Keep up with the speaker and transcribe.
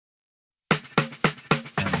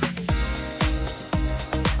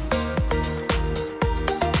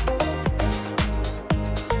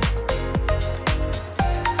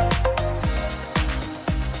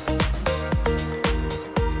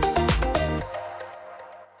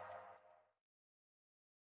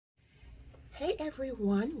Hey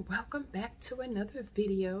everyone, welcome back to another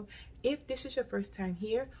video. If this is your first time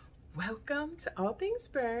here, welcome to All Things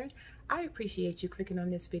Burn. I appreciate you clicking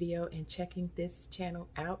on this video and checking this channel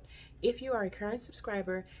out. If you are a current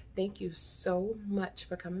subscriber, thank you so much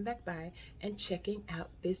for coming back by and checking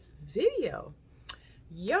out this video.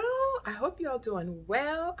 Y'all, I hope y'all doing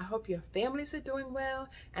well. I hope your families are doing well,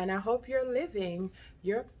 and I hope you're living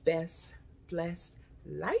your best blessed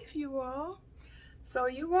life, you all. So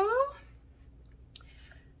you all,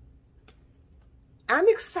 I'm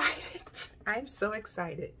excited. I'm so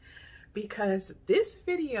excited because this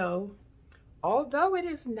video, although it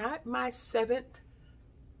is not my 7th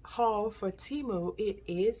haul for Temu, it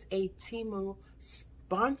is a Temu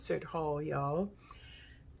sponsored haul, y'all.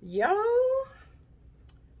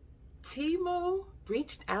 Temu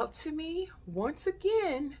reached out to me once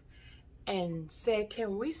again and said,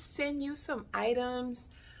 can we send you some items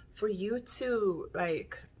for you to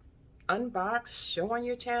like unbox, show on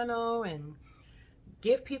your channel, and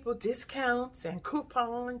give people discounts and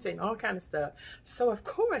coupons and all kind of stuff. So of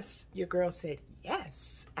course your girl said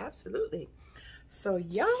yes, absolutely. So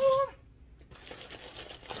y'all,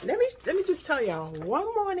 let me just tell y'all,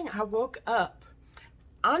 one morning I woke up,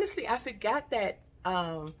 honestly I forgot that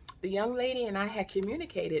the young lady and I had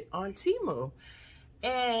communicated on Temu,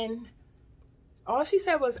 and all she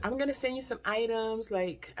said was, I'm gonna send you some items,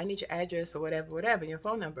 like I need your address or whatever, your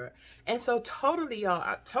phone number. And so totally, y'all,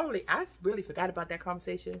 I really forgot about that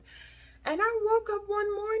conversation. And I woke up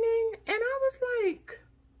one morning and I was like,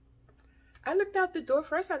 I looked out the door.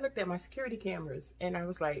 First I looked at my security cameras and I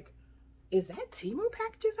was like, is that Temu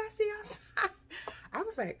packages I see outside? I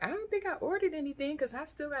was like, I don't think I ordered anything because I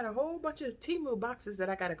still got a whole bunch of Temu boxes that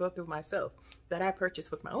I gotta go through myself that I purchased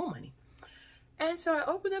with my own money. And so I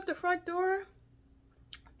opened up the front door.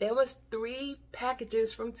 There was 3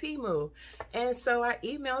 packages from Temu. And so I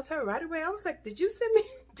emailed her right away. I was like, did you send me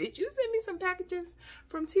some packages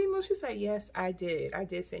from Temu? She said, yes, I did. I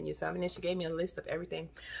did send you some. And then she gave me a list of everything.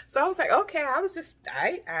 So I was like, okay, I was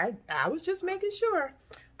just making sure.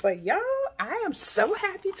 But y'all, I am so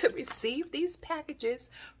happy to receive these packages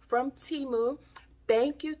from Temu.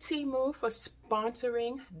 Thank you, Temu, for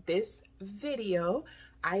sponsoring this video.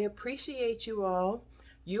 I appreciate you all.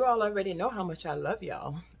 You all already know how much I love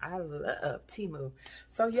y'all. I love Temu.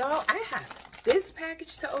 So y'all, I have this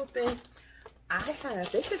package to open.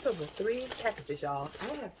 They sent over 3 packages, y'all. I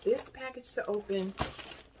have this package to open,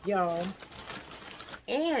 y'all.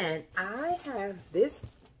 And I have this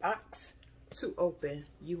box to open,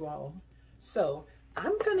 you all. So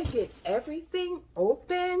I'm gonna get everything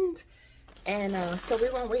opened. And so we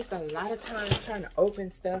won't waste a lot of time trying to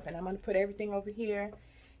open stuff. And I'm gonna put everything over here.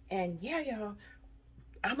 And yeah, y'all,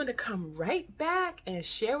 I'm gonna come right back and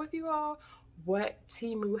share with you all what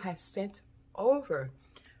Temu has sent over.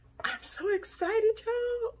 I'm so excited,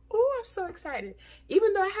 y'all. Oh, I'm so excited.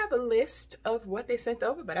 Even though I have a list of what they sent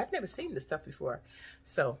over, but I've never seen this stuff before.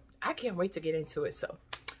 So I can't wait to get into it. So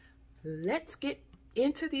let's get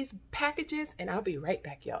into these packages and I'll be right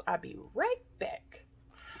back, y'all. I'll be right back.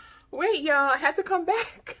 Wait, y'all, I had to come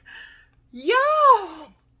back.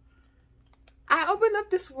 Y'all, I opened up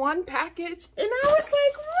this one package and I was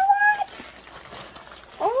like, what?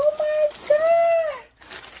 Oh my God.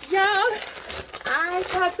 Y'all, I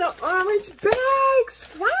got the orange bags.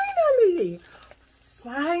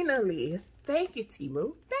 Finally. Thank you,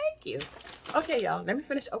 Temu. Thank you. Okay, y'all, let me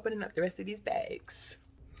finish opening up the rest of these bags.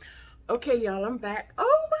 Okay, y'all, I'm back.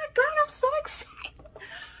 Oh my God, I'm so excited.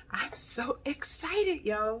 I'm so excited,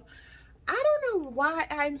 y'all. I don't know why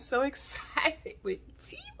I'm so excited with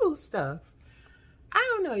Temu stuff. I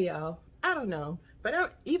don't know, y'all. I don't know. But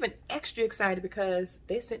I'm even extra excited because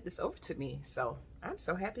they sent this over to me. So I'm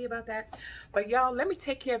so happy about that. But y'all, let me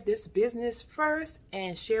take care of this business first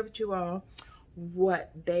and share with you all what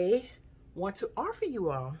they want to offer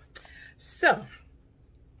you all. So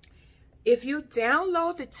if you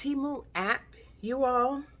download the Temu app, you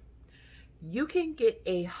all, you can get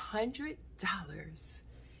 $100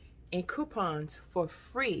 in coupons for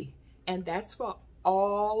free. And that's for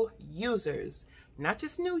all users. Not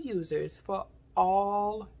just new users, for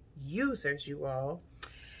all users, you all.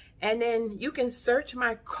 And then you can search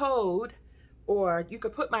my code, or you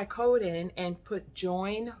could put my code in and put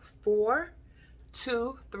join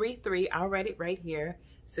 4233. I'll write it right here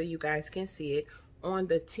so you guys can see it on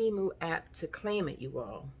the Temu app to claim it, you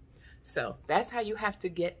all. So that's how you have to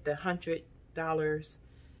get the $100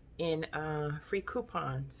 in free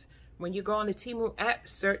coupons. When you go on the Temu app,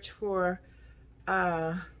 search for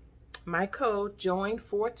my code join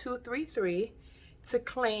 4233 to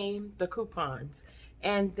claim the coupons.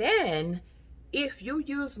 And then if you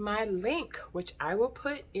use my link, which I will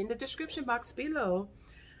put in the description box below,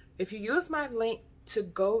 if you use my link to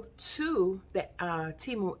go to the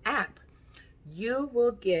Temu app, you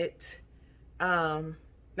will get, let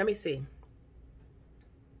me see,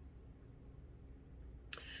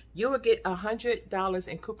 you will get $100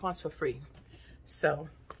 in coupons for free. So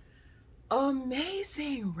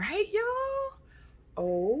amazing, right, y'all?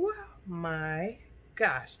 Oh my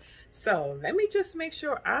gosh. So let me just make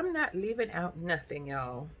sure I'm not leaving out nothing,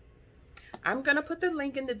 y'all. I'm gonna put the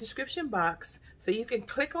link in the description box so you can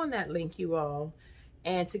click on that link, you all,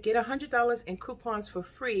 and to get $100 in coupons for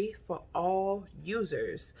free for all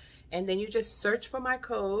users. And then you just search for my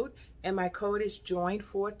code, and my code is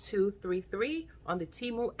join4233 on the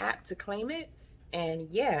Temu app to claim it. And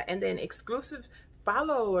yeah, and then exclusive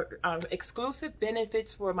exclusive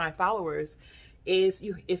benefits for my followers is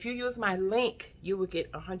if you use my link, you will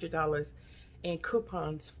get $100 in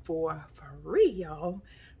coupons for free, y'all.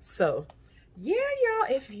 So yeah,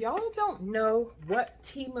 y'all, if y'all don't know what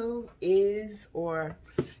Temu is, or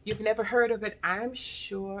you've never heard of it, I'm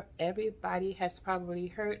sure everybody has probably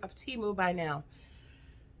heard of Temu by now.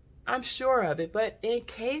 I'm sure of it, but in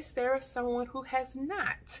case there is someone who has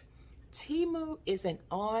not, Temu is an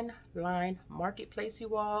online marketplace,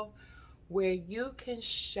 you all, where you can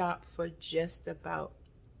shop for just about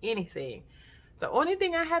anything. The only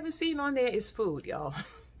thing I haven't seen on there is food, y'all.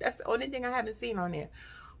 That's the only thing I haven't seen on there.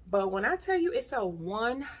 But when I tell you it's a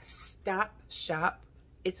one-stop shop,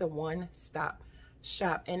 it's a one-stop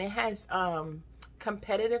shop. And it has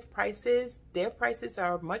competitive prices. Their prices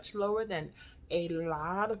are much lower than a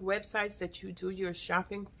lot of websites that you do your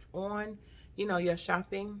shopping on. You know, you're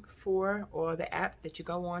shopping for, or the app that you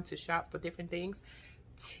go on to shop for different things.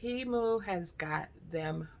 Temu has got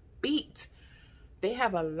them beat. They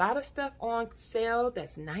have a lot of stuff on sale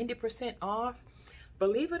that's 90% off.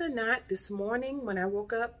 Believe it or not, this morning when I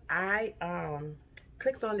woke up, I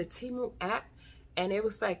clicked on the Temu app, and it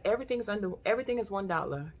was like everything is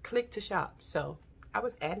 $1. Click to shop. So I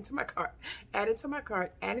was adding to my cart, adding to my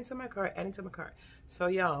cart, adding to my cart, adding to my cart. So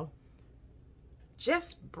y'all,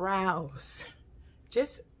 just browse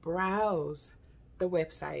the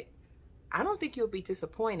website. I don't think you'll be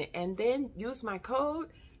disappointed. And then use my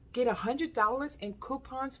code, get $100 in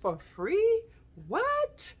coupons for free.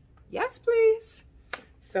 What? Yes, please.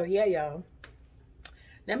 So yeah, y'all,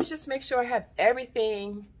 let me just make sure I have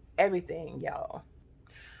everything, y'all.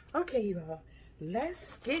 Okay, y'all,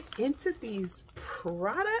 let's get into these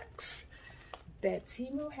products that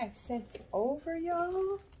Temu has sent over,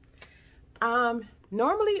 y'all.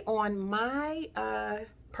 Normally on my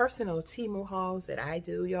personal Temu hauls that I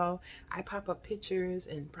do, y'all, I pop up pictures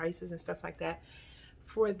and prices and stuff like that.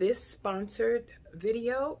 For this sponsored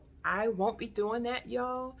video, I won't be doing that,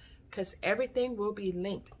 y'all, because everything will be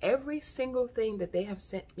linked. Every single thing that they have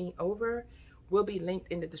sent me over will be linked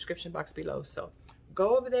in the description box below. So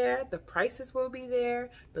go over there, the prices will be there,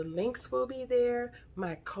 the links will be there,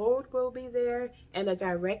 my code will be there, and a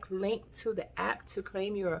direct link to the app to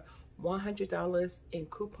claim your $100 in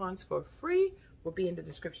coupons for free will be in the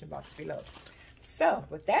description box below. So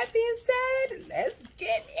with that being said, let's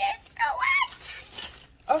get into it.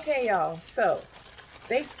 Okay, y'all, so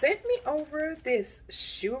they sent me over this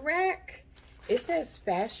shoe rack. It says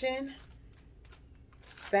fashion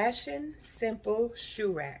simple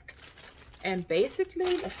shoe rack. And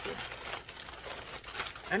basically, let's see,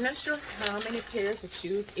 I'm not sure how many pairs of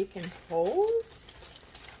shoes it can hold,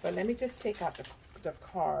 but let me just take out the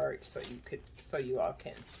card so you all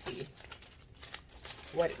can see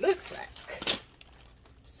what it looks like.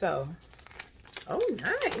 So, oh,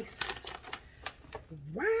 nice.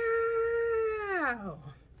 Wow.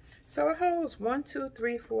 So it holds 1, 2,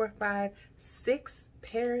 3, 4, 5, 6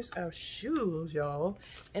 pairs of shoes, y'all.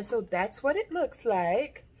 And so that's what it looks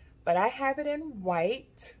like. But I have it in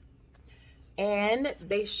white. And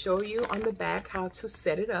they show you on the back how to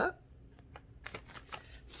set it up.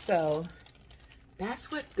 So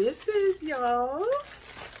that's what this is, y'all.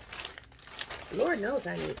 Lord knows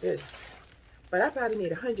I need this. But I probably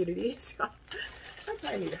need 100 of these, y'all. I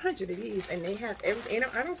probably need 100 of these. And they have everything.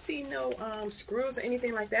 I don't see no screws or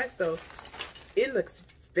anything like that. So it looks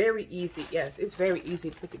very easy. Yes, it's very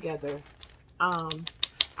easy to put together.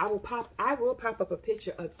 I will pop up a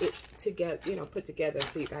picture of it together, you know, put together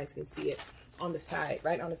so you guys can see it on the side,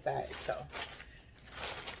 right on the side. So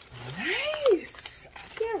nice. I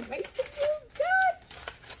can't wait to use that.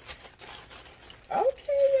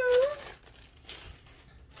 Okay, y'all.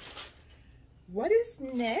 What is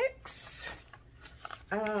next?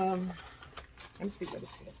 Let me see what it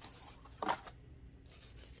is.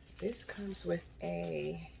 This comes with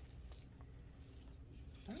a,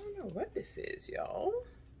 I don't know what this is, y'all.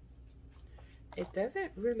 It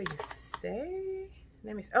doesn't really say.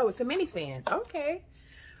 Let me see. Oh, it's a mini fan. Okay.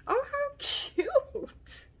 Oh, how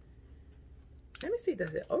cute. Let me see.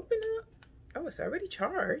 Does it open up? Oh, it's already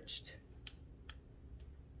charged.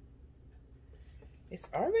 It's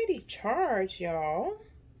already charged, y'all.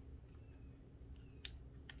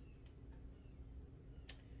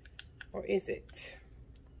 Or is it?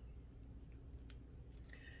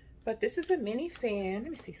 But this is a mini fan.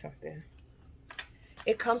 Let me see something.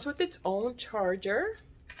 It comes with its own charger.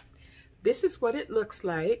 This is what it looks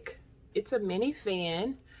like. It's a mini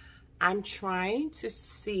fan. I'm trying to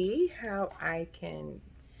see how I can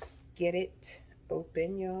get it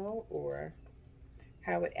open, y'all, or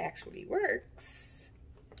how it actually works.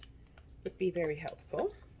 Would be very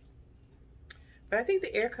helpful. But I think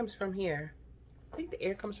the air comes from here. I think the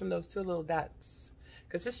air comes from those two little dots.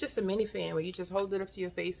 Because it's just a mini fan where you just hold it up to your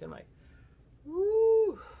face and like,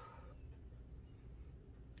 woo.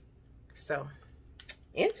 So,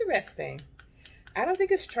 interesting. I don't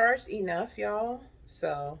think it's charged enough, y'all.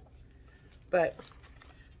 So, but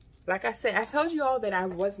like I said, I told you all that I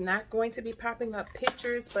was not going to be popping up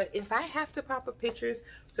pictures, but if I have to pop up pictures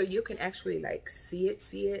so you can actually like see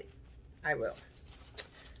it, I will.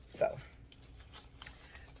 So,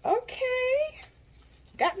 okay.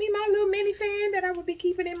 Got me my little mini fan that I will be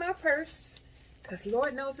keeping in my purse. Because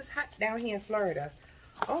Lord knows it's hot down here in Florida.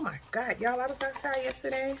 Oh my God, y'all, I was outside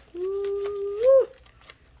yesterday. Woo!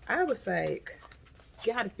 I was like,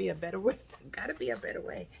 gotta be a better way. Gotta be a better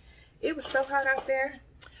way. It was so hot out there.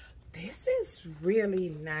 This is really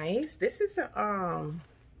nice. This is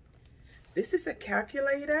a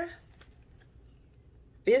calculator.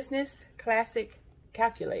 Business classic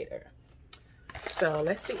calculator. So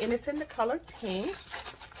let's see, and it's in the color pink.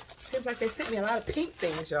 Seems like they sent me a lot of pink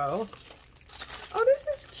things, y'all. Oh, this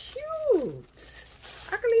is cute.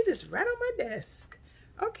 I can leave this right on my desk.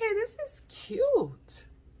 Okay, this is cute.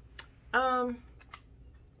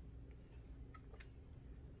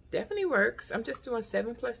 Definitely works. I'm just doing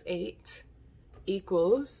 7 plus 8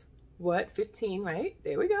 equals what? 15, right?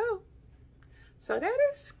 There we go. So that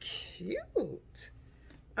is cute.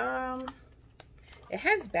 It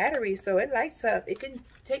has batteries, so it lights up. It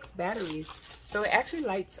takes batteries, so it actually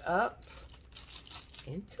lights up.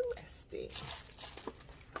 Interesting.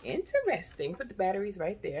 Interesting. Put the batteries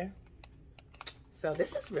right there. So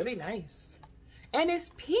this is really nice. And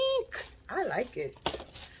it's pink. I like it.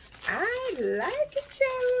 I like it,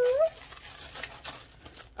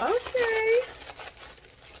 y'all. Okay.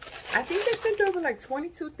 I think they sent over like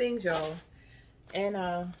 22 things, y'all. And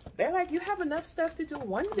they're like, you have enough stuff to do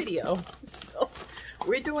one video. So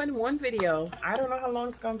we're doing one video. I don't know how long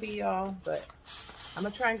it's going to be, y'all, but I'm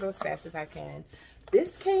going to try and go as fast as I can.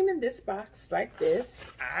 This came in this box like this.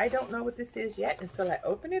 I don't know what this is yet until I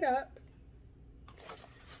open it up.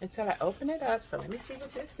 So let me see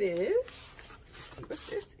what this is. See what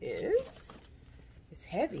this is. It's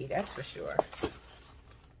heavy, that's for sure.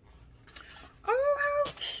 Oh,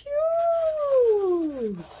 how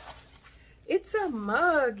cute. It's a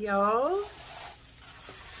mug, y'all.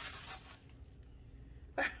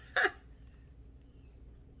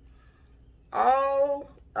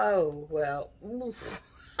 Oh, well.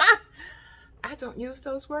 I don't use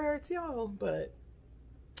those words, y'all, but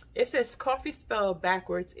it says coffee spelled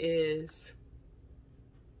backwards is,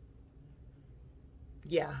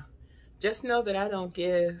 yeah. Just know that I don't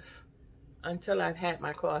give until I've had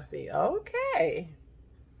my coffee. Okay.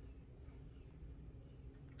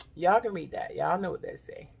 Y'all can read that. Y'all know what they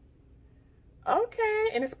say. Okay,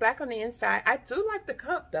 and it's black on the inside. I do like the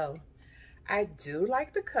cup, though. I do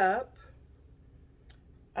like the cup.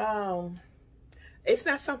 It's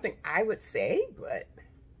not something I would say, but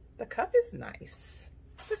the cup is nice.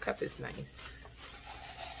 The cup is nice.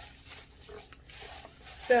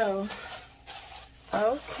 So,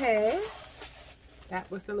 okay. That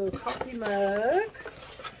was the little coffee mug.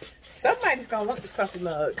 Somebody's gonna want this coffee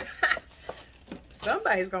mug.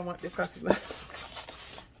 Somebody's gonna want this coffee mug.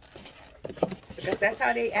 Because that's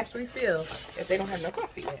how they actually feel if they don't have no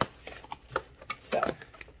coffee yet. So,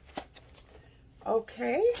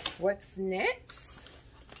 okay, what's next?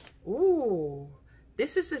 Ooh,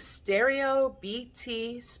 this is a stereo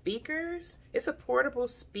BT speakers. It's a portable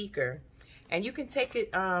speaker, and you can take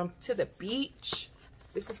it to the beach.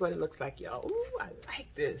 This is what it looks like, y'all. Ooh, I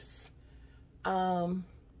like this.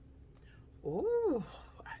 Ooh,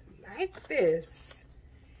 I like this.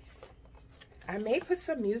 I may put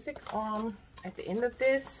some music on at the end of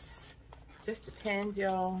this. Just depends,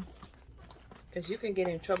 y'all, because you can get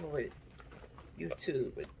in trouble with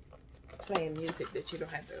YouTube with playing music that you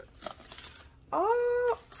don't have to.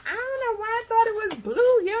 Oh, I don't know why I thought it was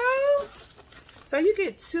blue, yo. So you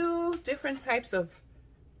get 2 different types of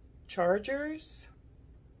chargers.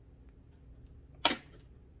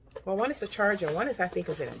 Well, one is a charger, one is, I think,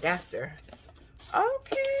 is an adapter.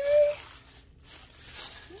 Okay.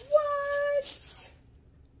 What?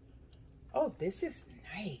 Oh, this is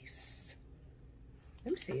nice.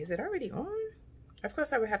 Let me see, is it already on? Of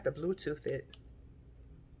course, I would have to Bluetooth it.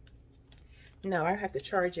 No, I have to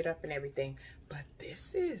charge it up and everything. But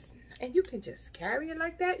this is, and you can just carry it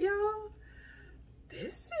like that, y'all.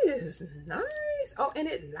 This is nice. Oh, and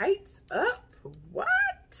it lights up.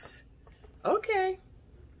 What? Okay.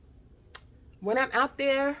 When I'm out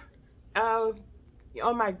there on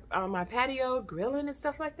my patio grilling and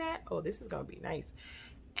stuff like that, oh, this is gonna be nice.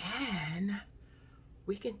 And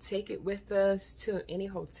we can take it with us to any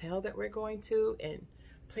hotel that we're going to and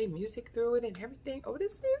play music through it and everything. Oh,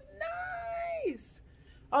 this is nice.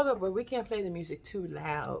 Although, but we can't play the music too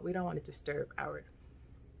loud. We don't want to disturb our,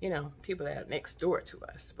 you know, people that are next door to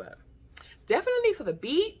us. But definitely for the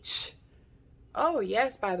beach. Oh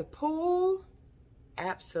yes, by the pool.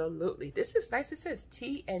 Absolutely. This is nice. It says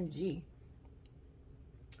T&G.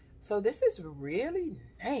 So this is really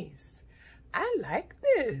nice. I like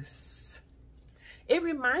this. It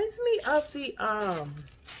reminds me of the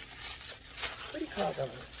what do you call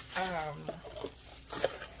those?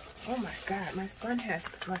 Oh my God, my son has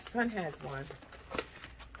one.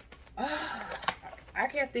 I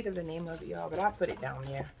can't think of the name of it, y'all, but I'll put it down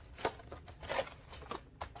there.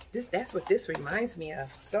 That's what this reminds me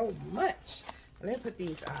of so much. Let me put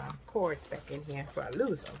these cords back in here before I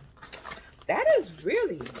lose them. That is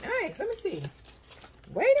really nice. Let me see.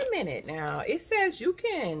 Wait a minute now. It says you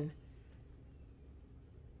can,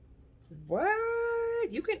 what?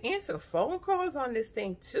 You can answer phone calls on this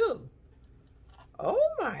thing too. Oh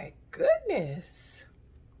my goodness.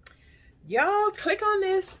 Y'all click on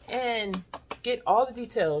this and get all the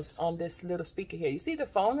details on this little speaker here. You see the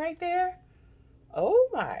phone right there? Oh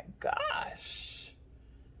my gosh.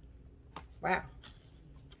 Wow.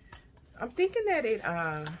 I'm thinking that it,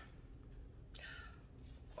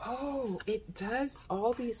 oh, it does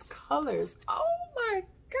all these colors. Oh my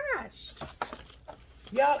gosh.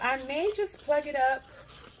 Y'all, I may just plug it up.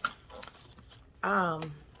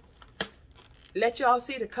 Let y'all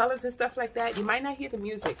see the colors and stuff like that. You might not hear the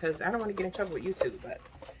music because I don't want to get in trouble with YouTube, but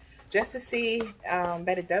just to see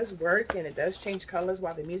that it does work and it does change colors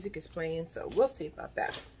while the music is playing. So we'll see about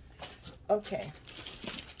that. Okay.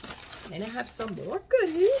 And I have some more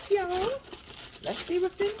goodies, y'all. Let's see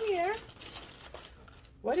what's in here.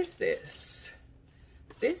 What is this?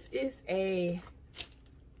 This is a,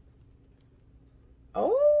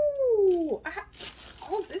 oh,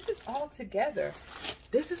 this is all together.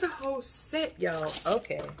 This is a whole set, y'all.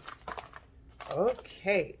 Okay.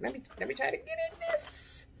 Okay. Let me try to get in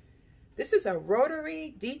this. This is a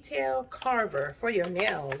rotary detail carver for your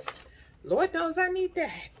nails. Lord knows I need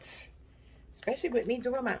that. Especially with me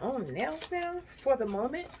doing my own nails now for the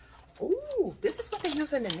moment. Ooh, this is what they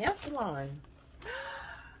use in the nail salon.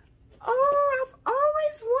 Oh, I've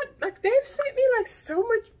always wanted, like, they've sent me like so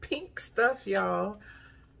much pink stuff, y'all.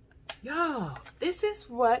 Y'all, this is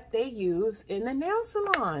what they use in the nail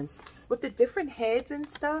salon with the different heads and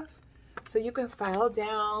stuff. So you can file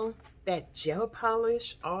down that gel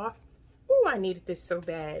polish off. Ooh, I needed this so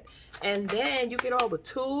bad. And then you get all the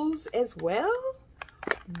tools as well.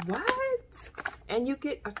 What? And you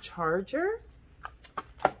get a charger.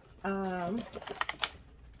 Oh,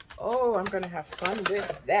 I'm gonna have fun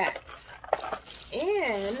with that.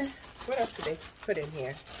 And what else did they put in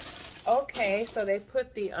here? Okay, so they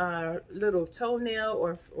put the little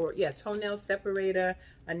toenail toenail separator,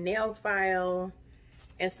 a nail file,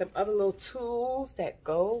 and some other little tools that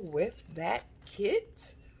go with that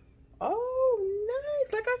kit. Oh,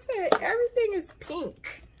 nice. Like I said, everything is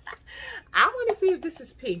pink. I want to see if this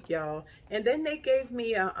is pink, y'all. And then they gave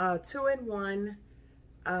me a 2-in-1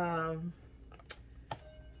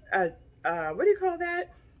 what do you call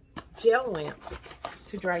that? Gel lamp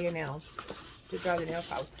to dry your nails, to dry the nail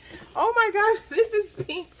polish. Oh my gosh, this is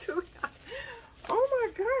pink too. Oh my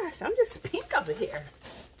gosh, I'm just pink over here.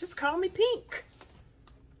 Just call me pink.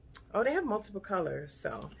 Oh, they have multiple colors,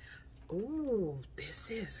 so. Ooh,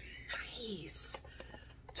 this is nice.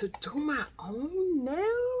 To do my own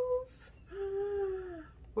nails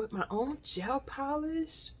with my own gel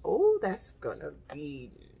polish. Oh, that's gonna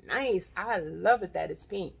be nice. I love it that it's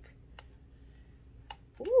pink.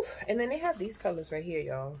 Ooh, and then they have these colors right here,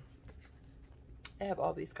 y'all. They have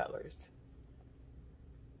all these colors.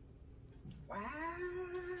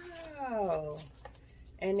 Wow.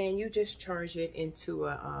 And then you just charge it into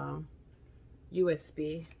a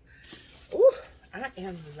USB. Ooh, I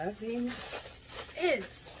am loving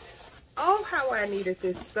this. Oh, how I needed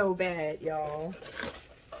this so bad, y'all.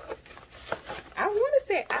 I want to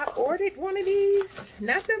say I ordered one of these,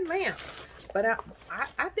 not the lamp, but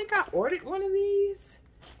I think I ordered one of these,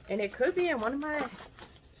 and it could be in one of my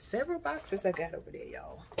several boxes I got over there,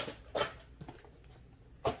 y'all.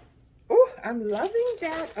 Oh, I'm loving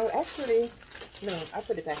that. Oh, actually, no, I'll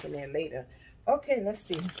put it back in there later. Okay, let's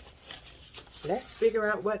see. Let's figure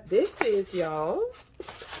out what this is, y'all.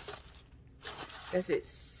 Does it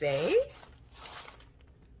say?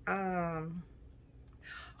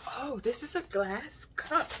 Oh, this is a glass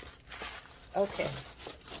cup. Okay.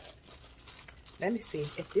 Let me see.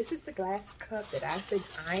 If this is the glass cup that I've been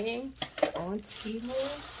eyeing on Temu,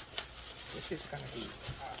 this is going to be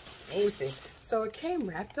amazing. So it came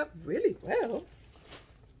wrapped up really well.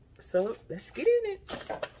 So let's get in it.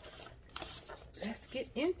 Let's get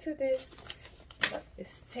into this.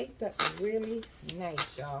 It's taped up really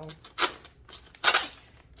nice, y'all.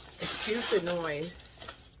 Excuse the noise.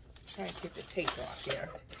 Try to get the tape off here.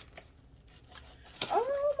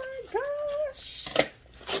 Oh my gosh.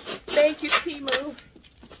 Thank you, Temu.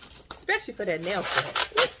 Especially for that nail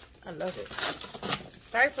set. I love it.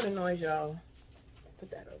 Sorry for the noise, y'all.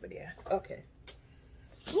 Put that over there. Okay.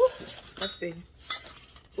 Woo. Let's see.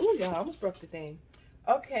 Ooh, y'all, I almost broke the thing.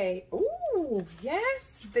 Okay. Ooh,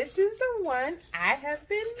 yes. This is the one I have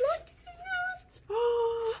been looking at.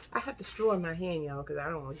 Oh, I have the straw in my hand, y'all, because I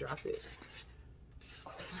don't want to drop it.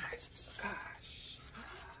 Oh my gosh.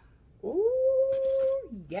 Ooh,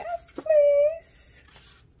 yes, please.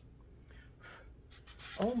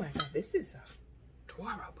 Oh my God, this is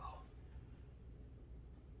adorable.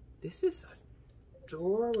 This is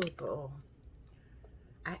adorable.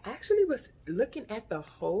 I actually was looking at the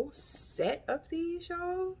whole set of these,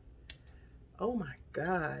 y'all. Oh my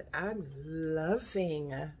God, I'm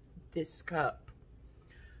loving this cup.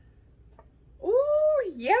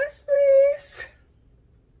 Oh, yes, please.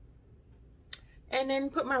 And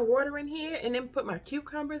then put my water in here, and then put my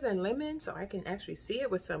cucumbers and lemon so I can actually see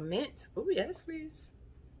it with some mint. Oh, yes, please.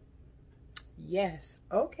 Yes.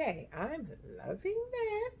 Okay, I'm loving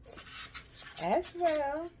that as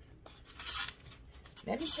well.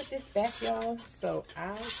 Let me put this back, y'all, so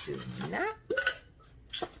I do not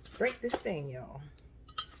break this thing, y'all.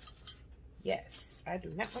 Yes, I do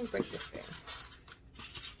not want to break this thing.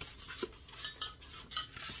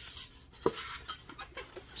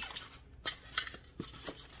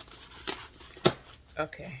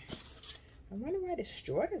 Okay. I wonder why the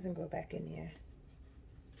straw doesn't go back in there.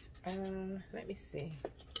 Let me see.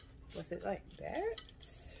 Was it like that?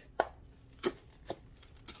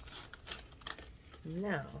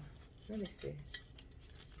 No. Let me see.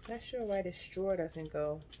 Not sure why the straw doesn't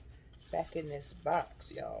go back in this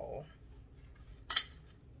box, y'all.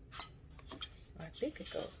 I think it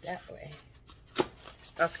goes that way.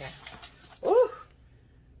 Okay. Ooh.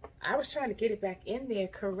 I was trying to get it back in there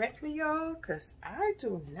correctly, y'all, because I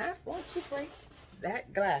do not want to break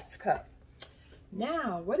that glass cup.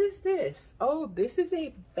 Now, what is this? Oh, this is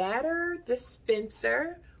a batter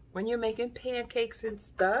dispenser when you're making pancakes and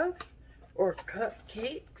stuff, or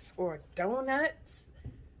cupcakes, or donuts,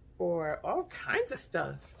 or all kinds of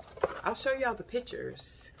stuff. I'll show y'all the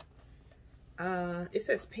pictures. It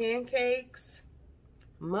says pancakes,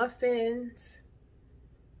 muffins,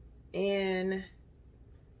 and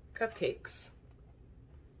cupcakes.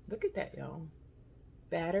 Look at that, y'all.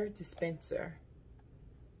 Batter dispenser.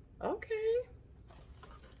 Okay.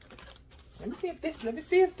 Let me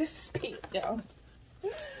see if this is pink, y'all.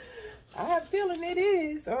 I have a feeling it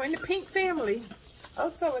is, or in the pink family. Oh,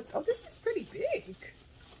 so it's, oh, this is pretty big.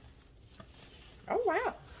 Oh,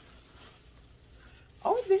 wow.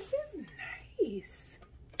 Oh, this is nice.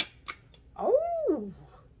 Oh,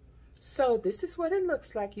 so this is what it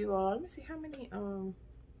looks like, you all. Let me see how many,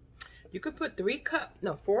 you could put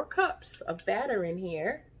 4 cups of batter in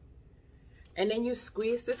here. And then you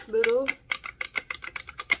squeeze this little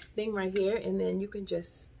thing right here, and then you can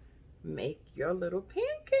just make your little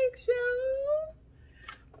pancakes, y'all.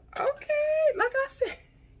 Okay, like I said,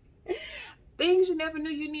 things you never knew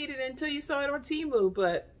you needed until you saw it on Temu,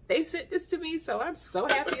 but they sent this to me, so I'm so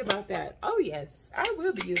happy about that. Oh yes, I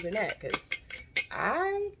will be using that because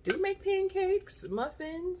I do make pancakes,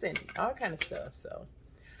 muffins, and all kind of stuff, so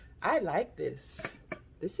I like this.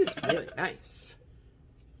 This is really nice.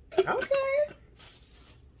 Okay.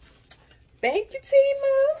 Thank you,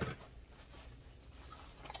 Temu.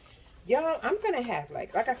 Y'all, I'm going to have,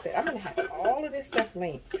 like I said, I'm going to have all of this stuff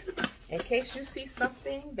linked in case you see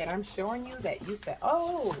something that I'm showing you that you say,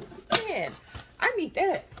 oh, man, I need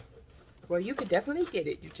that. Well, you could definitely get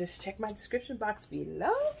it. You just check my description box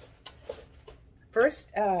below.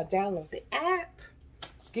 First, download the app.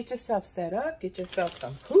 get yourself set up, get yourself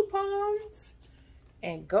some coupons,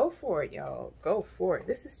 and go for it, y'all. Go for it.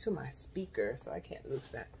 This is to my speaker, so I can't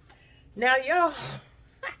lose that. Now, y'all,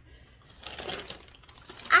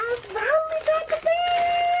 I finally got the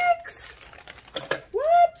bags.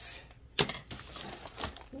 What?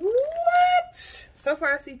 What? So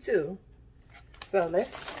far, I see 2. So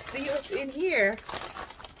let's see what's in here.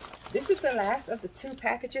 This is the last of the 2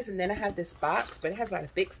 packages, and then I have this box, but it has a lot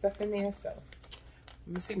of big stuff in there. So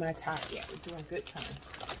let me see my time. Yeah, we're doing good time.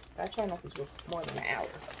 I try not to do more than an hour.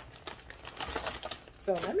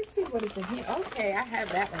 So let me see what is in here. Okay, I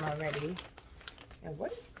have that one already. And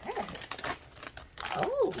what is that?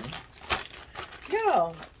 Oh,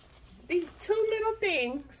 yo, these 2 little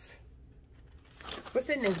things. What's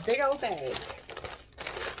in this big old bag?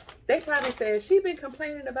 They probably said she been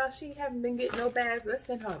complaining about she haven't been getting no bags. Let's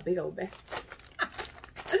send her a big old bag.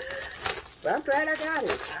 But I'm glad I got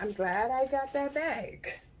it. I'm glad I got that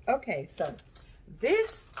bag. Okay, so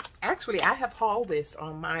this, actually, I have hauled this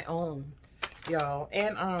on my own, y'all.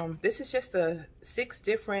 And this is just the 6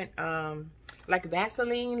 different like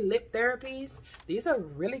Vaseline lip therapies. These are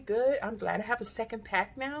really good. I'm glad I have a 2nd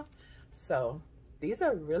pack now. So these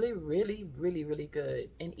are really, really, really, really good.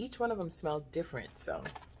 And each one of them smell different. So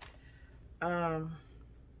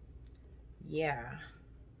yeah,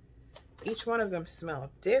 each one of them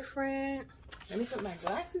smell different. Let me put my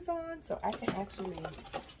glasses on so I can actually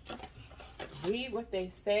read what they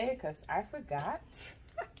say, because I forgot.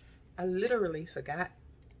 I literally forgot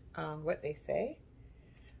what they say.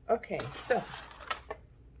 Okay,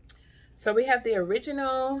 so we have the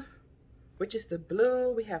original, which is the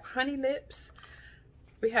blue. We have honey lips.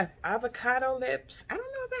 We have avocado lips. I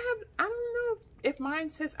don't know if mine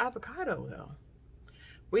says avocado though.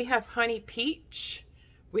 We have honey peach.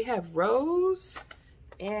 We have rose.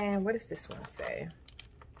 And what does this one say?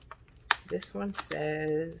 This one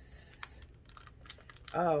says,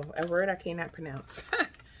 oh, a word I cannot pronounce.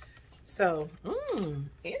 So,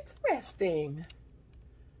 interesting.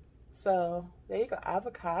 So there you go.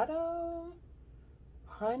 Avocado,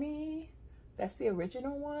 honey. That's the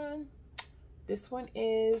original one. This one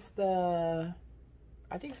is the,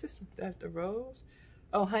 I think it's this, the rose.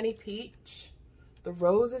 Oh, honey peach. The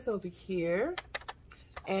rose is over here.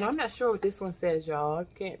 And I'm not sure what this one says, y'all. I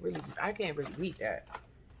can't really read that.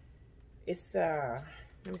 It's let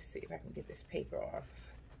me see if I can get this paper off.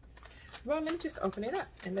 Well, let me just open it up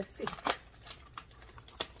and let's see.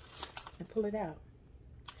 And pull it out.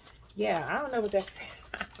 Yeah, I don't know what that says.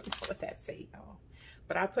 I don't know what that says, y'all.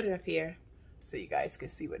 But I'll put it up here so you guys can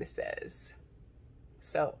see what it says.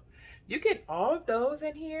 So you get all of those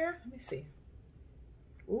in here. Let me see.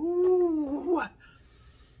 Ooh.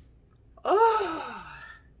 Oh.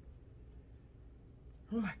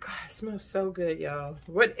 Oh my God, it smells so good, y'all.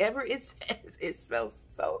 Whatever it says, it smells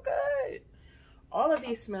so good. All of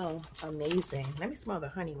these smell amazing. Let me smell the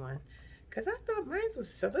honey one, because I thought mine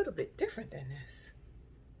was a little bit different than this.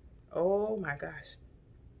 Oh my gosh.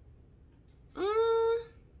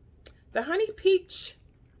 The honey peach.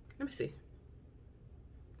 Let me see.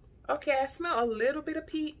 Okay, I smell a little bit of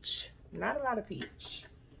peach. Not a lot of peach.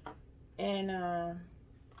 And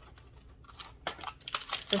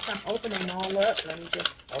since I'm opening them all up, let me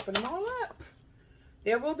just open them all up.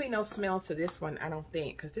 There will be no smell to this one, I don't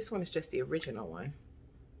think, because this one is just the original one.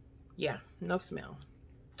 Yeah, no smell.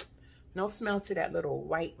 No smell to that little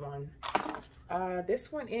white one.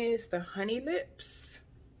 This one is the honey lips.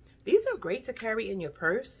 These are great to carry in your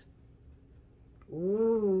purse.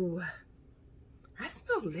 Ooh, I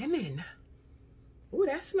smell lemon. Ooh,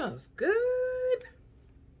 that smells good.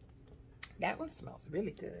 That one smells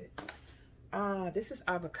really good. This is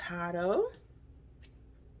avocado.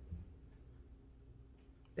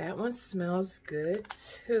 That one smells good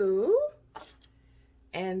too.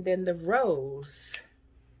 And then the rose.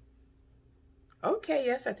 Okay,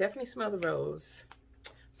 yes, I definitely smell the rose.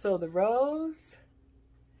 So the rose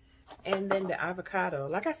and then the avocado.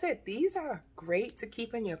 Like I said, these are great to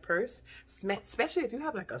keep in your purse, especially if you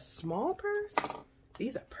have like a small purse.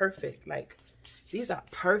 These are perfect. Like, these are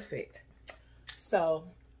perfect. So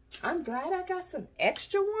I'm glad I got some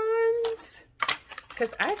extra ones, because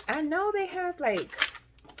I know they have like,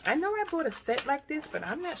 I know I bought a set like this, but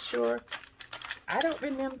I'm not sure. I don't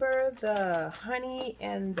remember the honey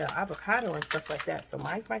and the avocado and stuff like that. So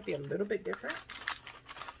mine might be a little bit different.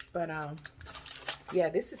 But yeah,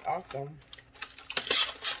 this is awesome.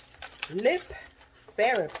 Lip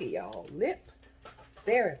therapy, y'all. Lip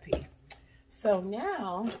therapy. So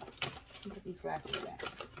now, let me put these glasses back.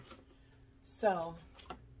 So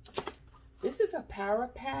this is a power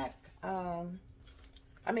pack.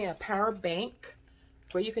 A power bank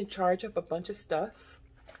where you can charge up a bunch of stuff.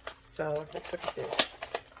 So let's look at this.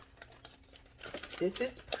 This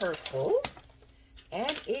is purple,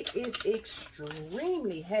 and it is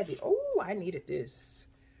extremely heavy. Oh, I needed this.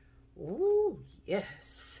 Oh,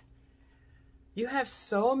 yes. You have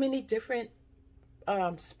so many different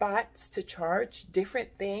spots to charge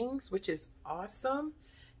different things, which is awesome.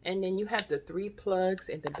 And then you have the 3 plugs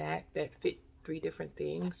in the back that fit 3 different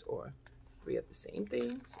things, or 3 of the same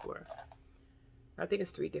things, or I think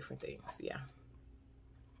it's 3 different things. Yeah.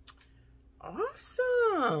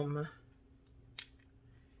 Awesome.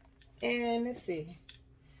 And let's see.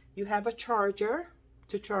 You have a charger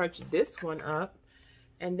to charge this one up.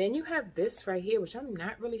 And then you have this right here, which I'm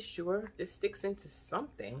not really sure. This sticks into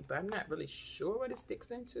something, but I'm not really sure what it sticks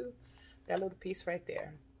into. That little piece right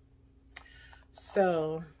there.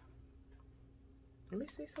 So, let me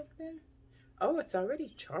see something. Oh, it's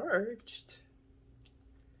already charged.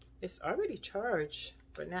 It's already charged,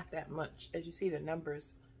 but not that much. As you see, the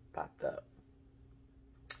numbers popped up.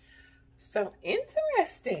 So,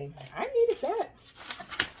 interesting. I needed that.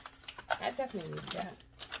 I definitely needed that.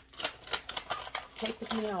 Take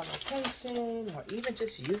with me on vacation, or even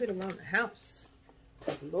just use it around the house.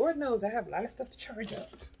 Because Lord knows I have a lot of stuff to charge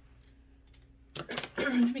up.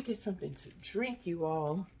 Let me get something to drink, you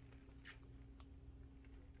all.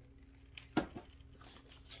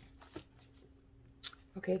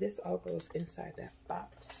 Okay, this all goes inside that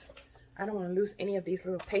box. I don't want to lose any of these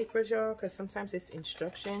little papers, y'all, because sometimes it's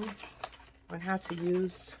instructions on how to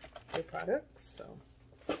use the products.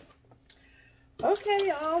 So, okay,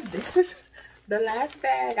 y'all, this is the last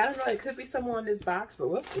bag. I don't know, it could be some more in this box, but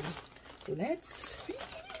we'll see. Let's see.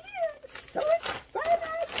 I'm so excited.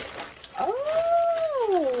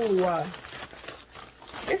 Oh,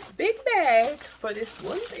 it's big bag for this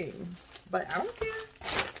one thing, but I don't care.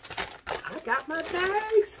 I got my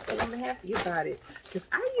bags, but I'm gonna have to get about it, because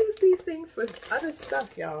I use these things for other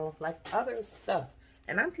stuff, y'all, like other stuff,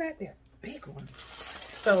 and I'm glad they're big ones.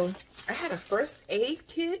 So I had a first aid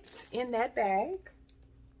kit in that bag,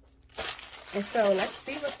 and so let's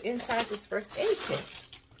see what's inside this first aid kit.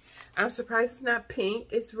 I'm surprised it's not pink,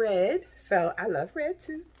 it's red. So I love red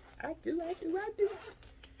too. I do.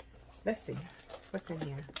 Let's see what's in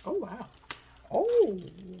here. Oh, wow. Oh,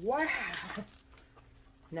 wow.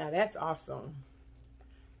 Now that's awesome.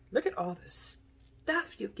 Look at all the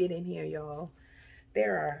stuff you get in here, y'all.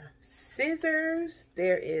 There are scissors.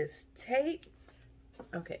 There is tape.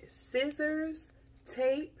 Okay, scissors,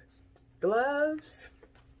 tape, gloves.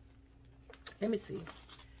 Let me see.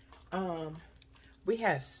 We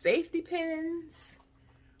have safety pins.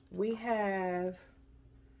 We have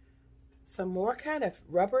some more kind of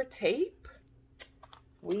rubber tape.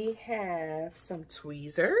 We have some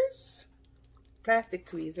tweezers, plastic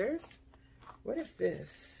tweezers. What is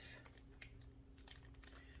this?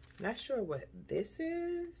 Not sure what this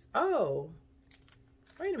is. Oh,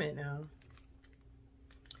 wait a minute now.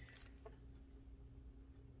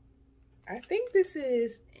 I think this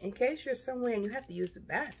is in case you're somewhere and you have to use the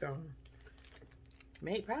bathroom.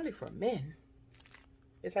 Made probably for men.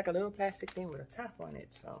 It's like a little plastic thing with a top on it,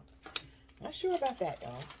 so not sure about that,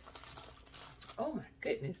 y'all. Oh my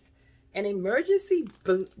goodness. An emergency,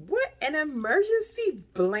 what? An emergency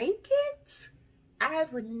blanket?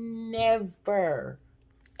 I've never,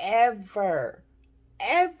 ever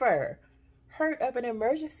heard of an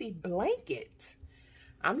emergency blanket.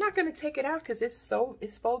 I'm not going to take it out because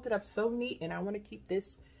it's folded up so neat, and I want to keep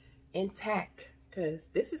this intact because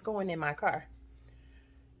this is going in my car.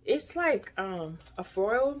 It's like a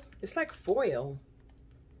foil. It's like foil.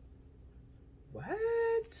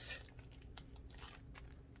 What?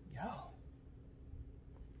 Yo.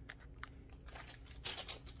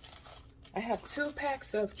 I have 2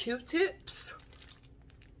 packs of Q-tips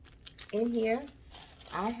in here.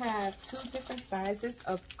 I have 2 different sizes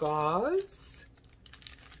of gauze.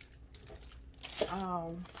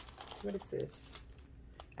 What is this?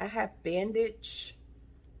 I have bandage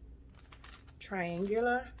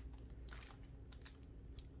triangular.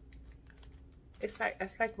 It's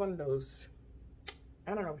like one of those,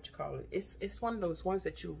 I don't know what you call it. It's one of those ones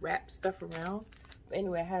that you wrap stuff around. But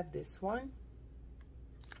anyway, I have this one.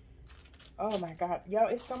 Oh my God, y'all,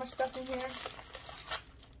 it's so much stuff in here.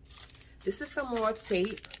 This is some more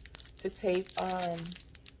tape to tape,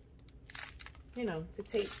 you know, to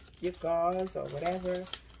tape your gauze or whatever.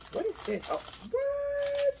 What is this? Oh,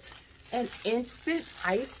 what? An instant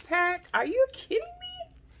ice pack? Are you kidding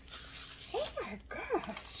me? Oh my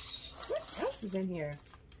gosh. What else is in here?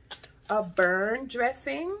 A burn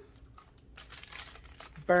dressing.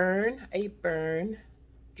 A burn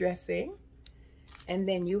dressing. And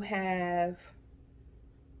then you have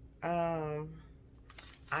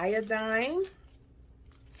iodine.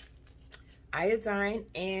 iodine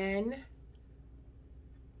and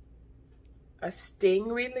a sting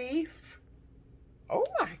relief. Oh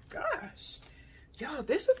my gosh. Y'all,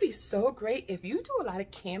 this would be so great if you do a lot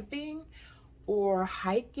of camping or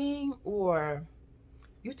hiking, or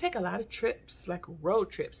you take a lot of trips, like road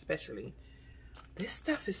trips especially. This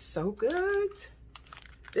stuff is so good.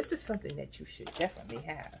 This is something that you should definitely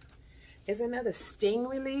have. Here's another sting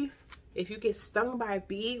relief. If you get stung by a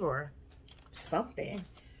bee or something.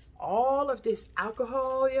 All of this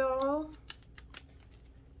alcohol, y'all.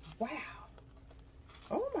 Wow.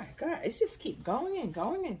 Oh my God. It's just keep going and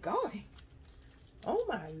going and going. Oh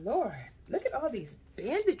my Lord. Look at all these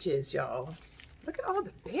bandages, y'all. Look at all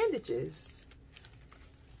the bandages.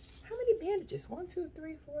 How many bandages? 1, 2,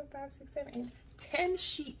 3, 4, 5, 6, 7, 8, 10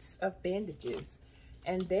 sheets of bandages.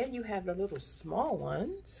 And then you have the little small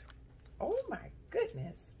ones. Oh my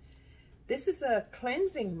goodness. This is a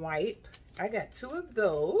cleansing wipe. I got 2 of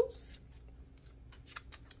those.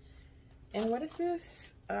 And what is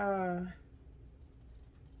this? A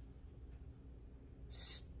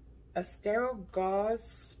sterile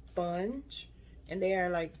gauze sponge. And they are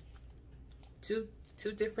like two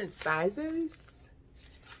different sizes.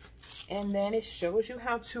 And then it shows you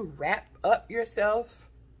how to wrap up yourself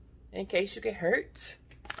in case you get hurt.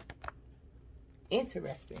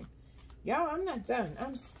 Interesting. Y'all, I'm not done.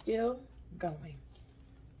 I'm still going.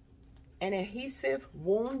 An adhesive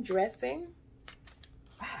wound dressing.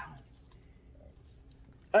 Wow.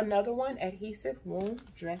 Another one, adhesive wound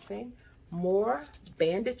dressing. More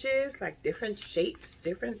bandages, like different shapes,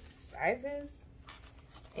 different sizes.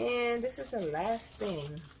 And this is the last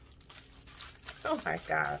thing. Oh my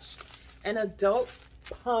gosh. An adult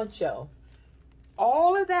poncho.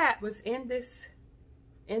 All of that was in this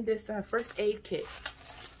first aid kit.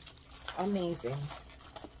 Amazing.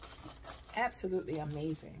 Absolutely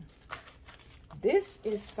amazing. This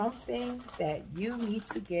is something that you need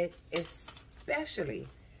to get, especially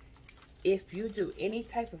if you do any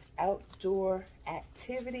type of outdoor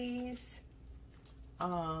activities,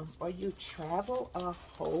 or you travel a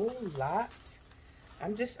whole lot.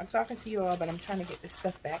 I'm talking to you all, but I'm trying to get this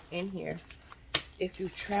stuff back in here. If you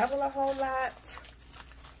travel a whole lot,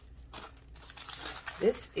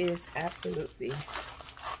 this is absolutely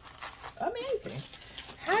amazing.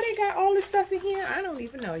 How they got all this stuff in here, I don't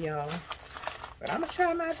even know, y'all. But I'm gonna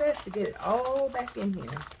try my best to get it all back in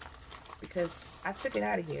here, because I took it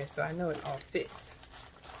out of here, so I know it all fits.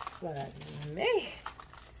 But man,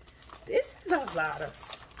 this is a lot of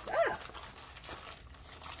stuff.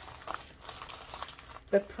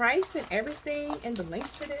 The price and everything and the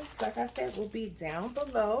link to this, like I said, will be down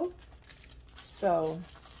below. So,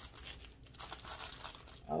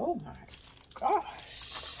 oh my gosh.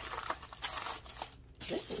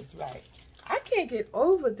 This is like, I can't get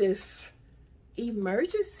over this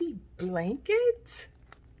emergency blanket.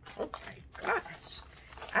 Oh my gosh.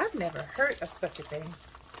 I've never heard of such a thing.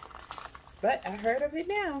 But I heard of it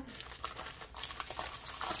now.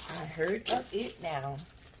 I heard of it now.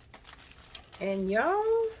 And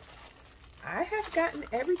y'all, I have gotten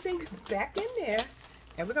everything back in there,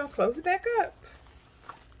 and we're gonna close it back up.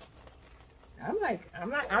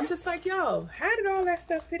 I'm just like y'all, how did all that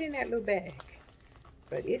stuff fit in that little bag?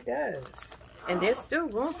 But it does. And there's still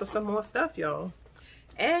room for some more stuff, y'all.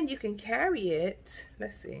 And you can carry it,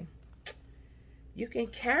 let's see. You can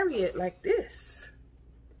carry it like this.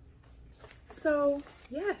 So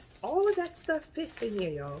yes, all of that stuff fits in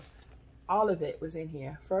here, y'all. All of it was in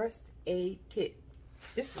here. First aid kit.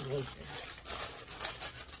 This is amazing.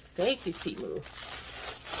 Thank you, Temu.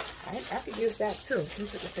 I could use that too. Let me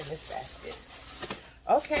put this in this basket.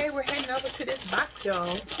 Okay, we're heading over to this box,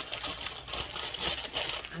 y'all.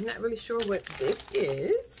 I'm not really sure what this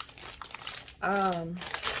is.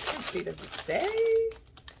 Let's see, does it say?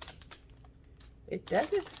 It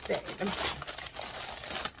doesn't say. Let me see.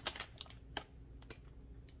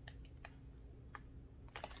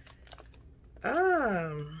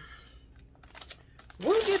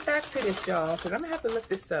 We'll get back to this, y'all, because I'm gonna have to look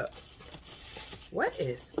this up. What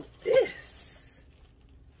is this?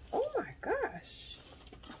 Oh my gosh.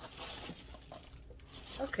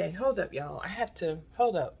 Okay, hold up, y'all. I have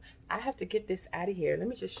to get this out of here. Let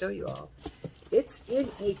me just show you all. It's in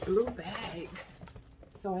a blue bag.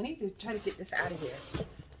 So I need to try to get this out of here.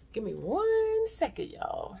 Give me 1 second,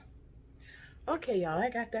 y'all. Okay, y'all, I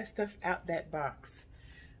got that stuff out that box.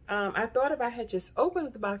 I thought if I had just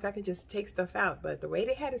opened the box, I could just take stuff out, but the way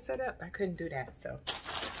they had it set up, I couldn't do that. So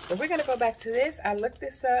we're gonna go back to this. I looked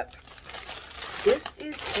this up. This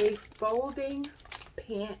is a folding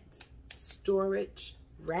pants storage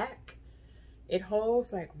rack. It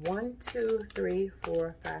holds like 1, 2, 3,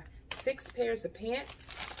 4, 5, 6 pairs of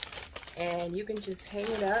pants. And you can just hang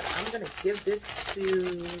it up. I'm gonna give this to,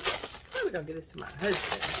 probably gonna give this to my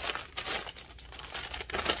husband.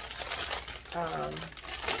 I'm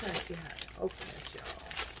trying to see how to open this, y'all.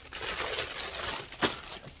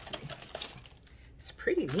 Let's see. It's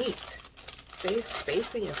pretty neat. Save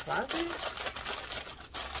space in your closet.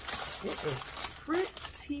 It is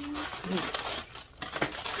pretty neat.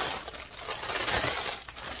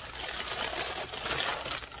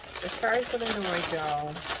 Sorry for the noise,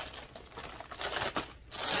 y'all.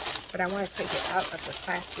 But I want to take it out of the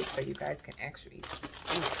plastic so you guys can actually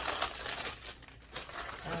see it.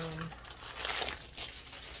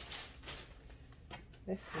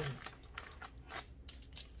 Let's see.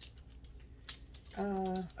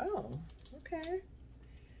 Oh, okay.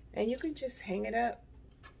 And you can just hang it up.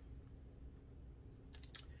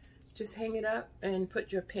 Just hang it up and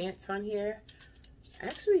put your pants on here.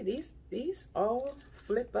 Actually, these all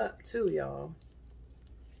flip up too, y'all.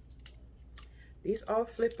 These all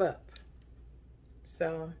flip up.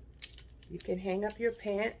 So you can hang up your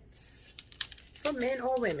pants for men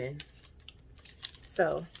or women.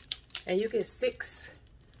 So, and you get six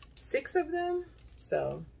of them.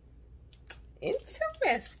 So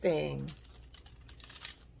interesting.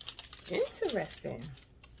 Interesting.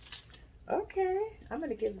 Okay, I'm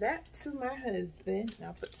gonna give that to my husband.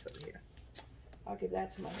 I'll put this over here. I'll give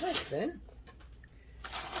that to my husband.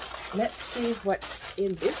 Let's see what's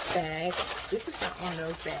in this bag. This is not one of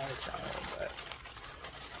those bags, y'all, but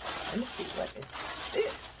let me see what is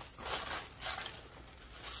this.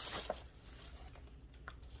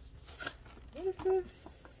 What is this?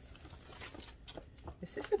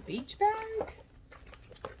 Is this a beach bag?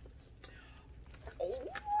 Oh!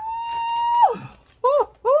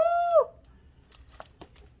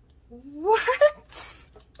 What?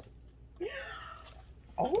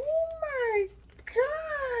 Oh my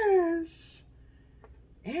gosh!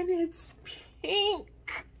 And it's pink.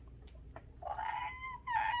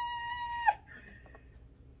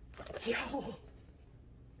 Yo,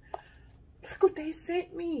 look what they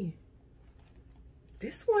sent me.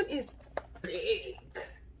 This one is big.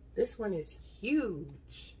 This one is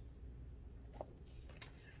huge.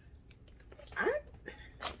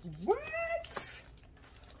 What?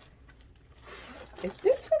 Is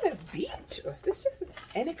this for the beach or is this just,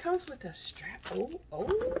 and it comes with a strap. Oh,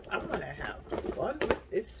 I'm gonna have fun with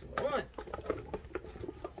this one.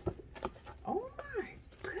 Oh my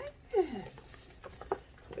goodness.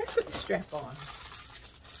 Let's put the strap on.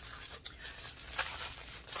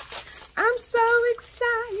 I'm so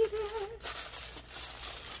excited.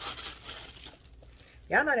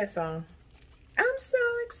 Y'all know that song. I'm so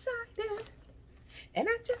excited and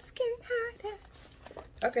I just can't hide it.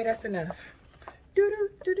 Okay, that's enough.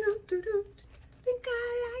 Do-do-do-do-do-do. Think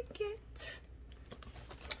I like it.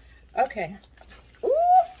 Okay. Ooh.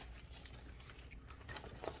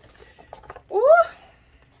 Ooh.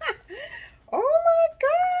 Oh my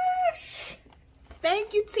gosh.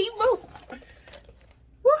 Thank you, Temu.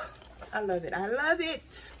 Woo. I love it. I love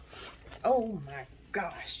it. Oh my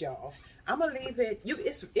gosh, y'all. I'm gonna leave it.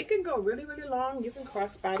 It can go really, really long. You can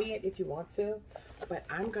cross-body it if you want to, but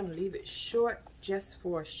I'm gonna leave it short just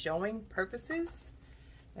for showing purposes.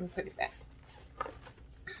 Let me put it back.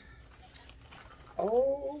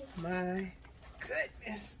 Oh my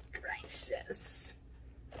goodness gracious.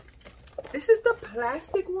 This is the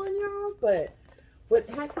plastic one, y'all, but it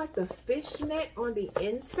has like the fishnet on the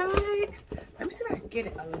inside. Let me see if I can get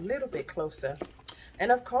it a little bit closer.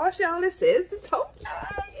 And of course, y'all, it says the tote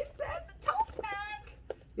bag. It says the tote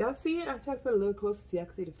bag. Y'all see it? I tried to put it a little closer so y'all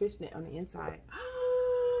can see the fishnet on the inside.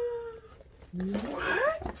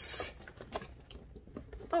 What?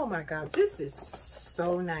 Oh my God, this is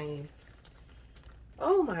so nice.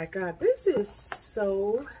 Oh my God, this is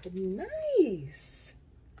so nice.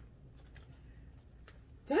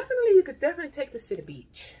 Definitely, you could definitely take this to the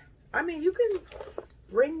beach. I mean, you can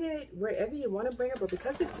bring it wherever you want to bring it, but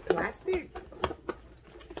because it's plastic,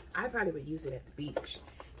 I probably would use it at the beach.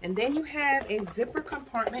 And then you have a zipper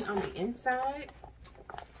compartment on the inside.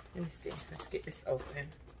 Let me see. Let's get this open.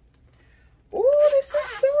 Oh, this is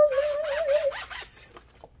so nice.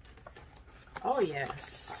 Oh,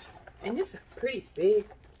 yes. And this is pretty big.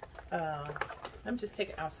 Let me just take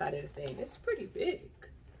it outside of the thing. It's pretty big.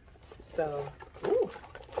 So, ooh.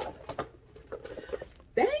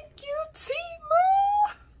 Thank you,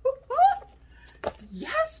 Temu.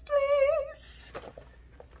 Yes, please.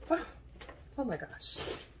 Oh my gosh.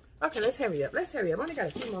 Okay, let's hurry up. Let's hurry up. I only got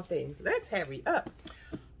a few more things. Let's hurry up.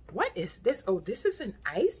 What is this? Oh, this is an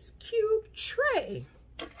ice cube tray.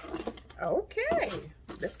 Okay.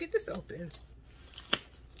 Let's get this open.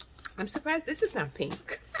 I'm surprised this is not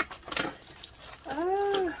pink.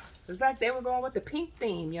 Because like they were going with the pink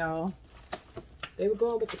theme, y'all. They were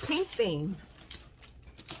going with the pink theme.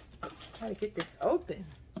 Try to get this open.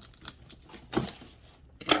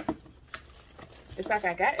 It's like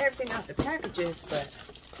I got everything out the packages, but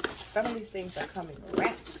some of these things are coming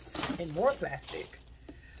wrapped in more plastic.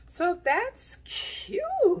 So that's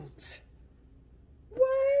cute.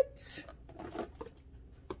 What?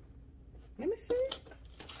 Let me see.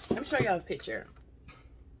 Let me show y'all the picture.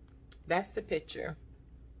 That's the picture.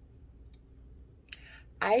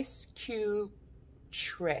 Ice cube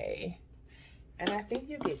tray. And I think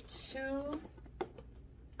you get 2.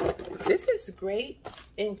 This is great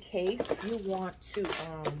in case you want to,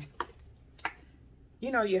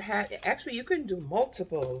 you know, actually you can do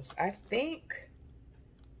multiples. I think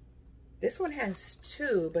this one has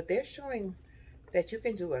 2, but they're showing that you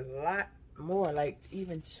can do a lot more, like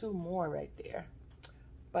even 2 more right there.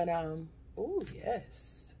 But, oh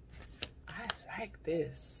yes, I like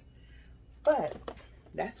this. But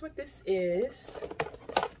that's what this is.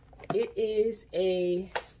 It is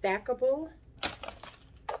a stackable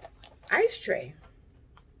ice tray.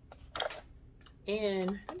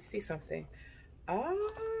 And let me see something.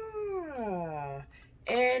 Ah,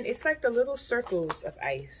 and it's like the little circles of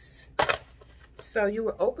ice. So you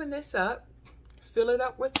will open this up, fill it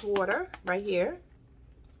up with water right here,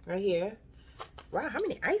 right here. Wow, how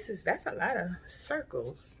many ices? That's a lot of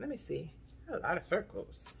circles. Let me see. A lot of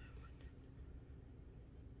circles.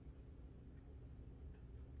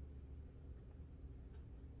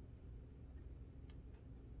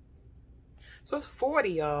 So it's 40,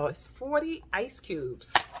 y'all. It's 40 ice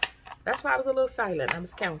cubes. That's why I was a little silent. I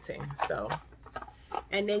was counting. So,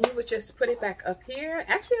 and then you would just put it back up here.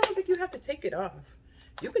 Actually, I don't think you have to take it off.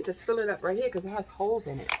 You can just fill it up right here because it has holes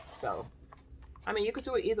in it. So, I mean, you could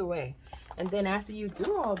do it either way. And then after you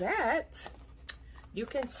do all that, you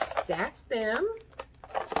can stack them.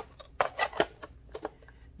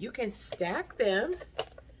 You can stack them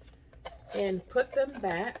and put them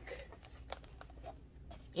back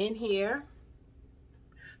in here.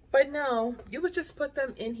 But no, you would just put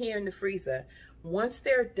them in here in the freezer. Once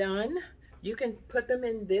they're done, you can put them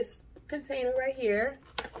in this container right here.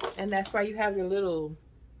 And that's why you have your little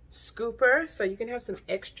scooper, so you can have some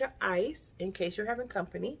extra ice in case you're having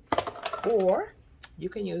company. Or you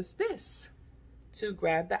can use this to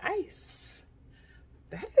grab the ice.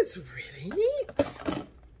 That is really neat.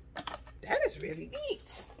 That is really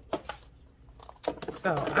neat.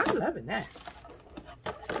 So I'm loving that.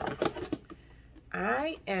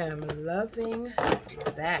 I am loving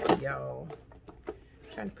that, y'all.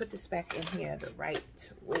 Trying to put this back in here the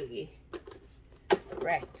right way. The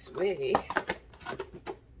right way.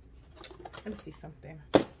 Let me see something.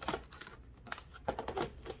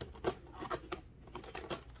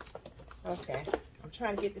 Okay, I'm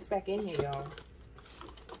trying to get this back in here, y'all.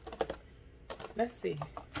 Let's see.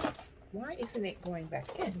 Why isn't it going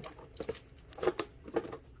back in?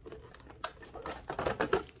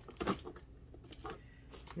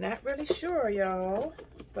 Not really sure, y'all,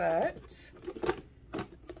 but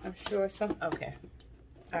I'm sure okay.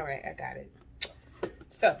 All right, I got it.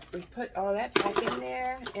 So we put all that back in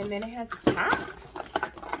there, and then it has a top.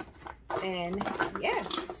 And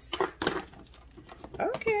yes.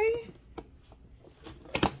 Okay.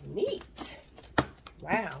 Neat.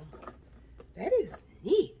 Wow. That is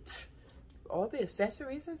neat. All the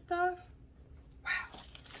accessories and stuff. Wow.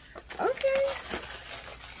 Okay.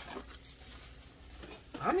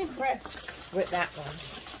 I'm impressed with that one.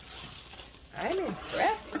 I'm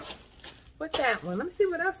impressed with that one. Let me see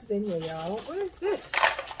what else is in here, y'all. What is this?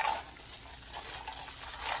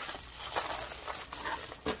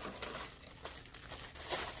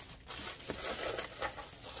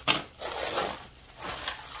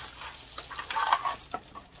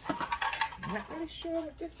 I'm not really sure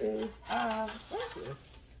what this is. What is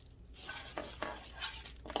this?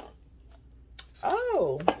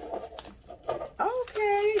 Oh.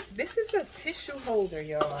 Okay, this is a tissue holder,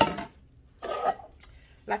 y'all.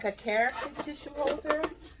 Like a character tissue holder.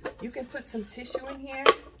 You can put some tissue in here.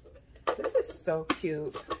 This is so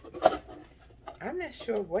cute. I'm not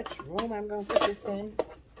sure which room I'm going to put this in.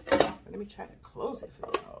 Let me try to close it for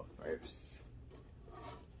y'all first.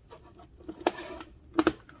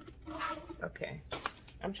 Okay.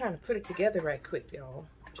 I'm trying to put it together right quick, y'all.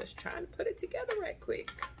 Just trying to put it together right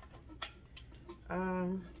quick.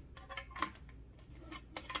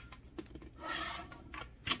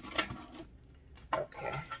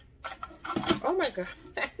 Okay. Oh my God,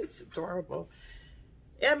 that is adorable.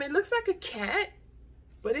 Yeah, I mean, it looks like a cat,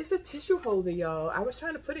 but it's a tissue holder, y'all. I was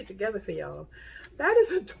trying to put it together for y'all. That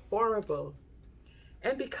is adorable.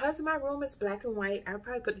 And because my room is black and white, I'll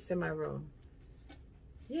probably put this in my room.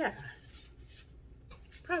 Yeah.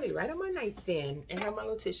 Probably right on my nightstand and have my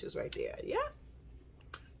little tissues right there. Yeah.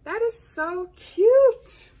 That is so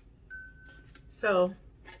cute. So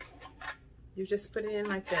you just put it in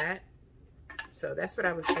like that. So that's what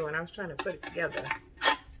I was doing. I was trying to put it together.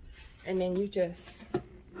 And then you just,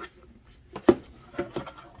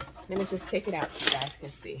 let me just take it out so you guys can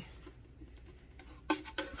see.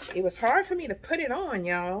 It was hard for me to put it on,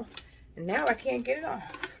 y'all. And now I can't get it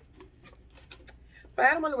off. But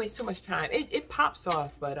I don't want to waste too much time. It pops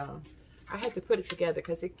off, but I had to put it together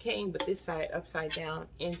because it came with this side upside down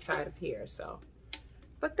inside of here. So,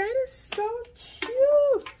 but that is so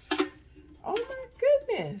cute. Oh my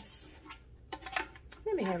goodness.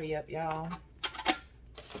 Let me hurry up, y'all.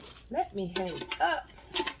 Let me hurry up.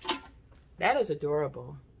 That is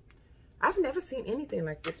adorable. I've never seen anything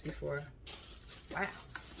like this before. Wow.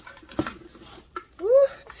 Ooh,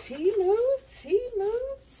 Temu, Temu,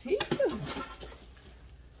 Temu.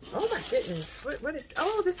 Oh my goodness. What is,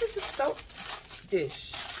 oh, this is a soap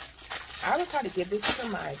dish. I would probably give this to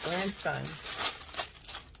my grandson.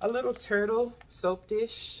 A little turtle soap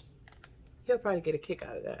dish. He'll probably get a kick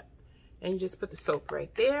out of that. And you just put the soap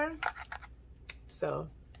right there. So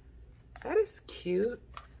that is cute.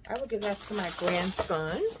 I will give that to my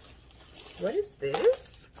grandson. What is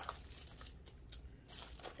this?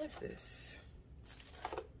 What's this?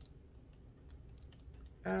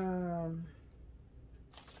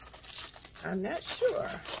 I'm not sure,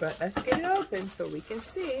 but let's get it open so we can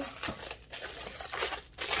see.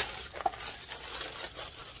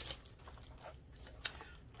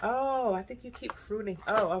 Oh, I think you keep fruiting.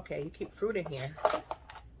 Oh, okay, you keep fruit in here.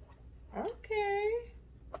 Okay.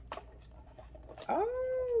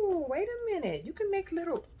 Oh, wait a minute. You can make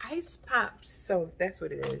little ice pops. So that's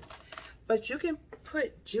what it is. But you can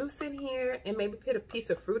put juice in here and maybe put a piece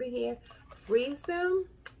of fruit in here, freeze them,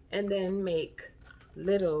 and then make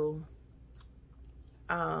little,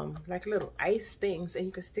 like little ice things, and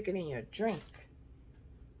you can stick it in your drink.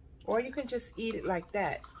 Or you can just eat it like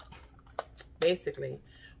that, basically.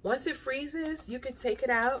 Once it freezes, you can take it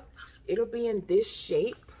out. It'll be in this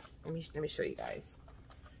shape. Let me show you guys.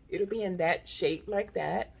 It'll be in that shape like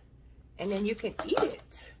that. And then you can eat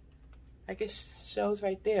it. Like it shows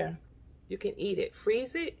right there. You can eat it.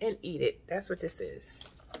 Freeze it and eat it. That's what this is.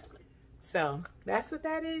 So that's what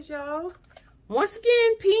that is, y'all. Once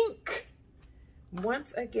again, pink.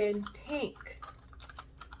 Once again, pink.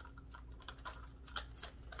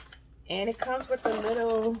 And it comes with a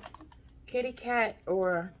little kitty cat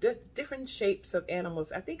or different shapes of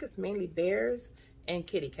animals. I think it's mainly bears and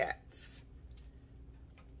kitty cats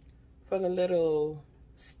for the little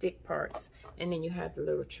stick parts. And then you have the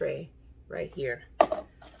little tray right here.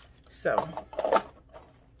 So,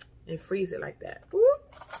 and freeze it like that.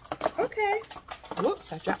 Whoop. Okay.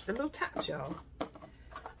 Whoops, I dropped the little tops, y'all.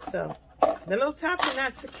 So, the little tops are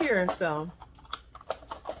not secure, so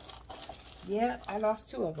yeah, I lost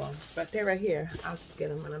 2 of them, but they're right here. I'll just get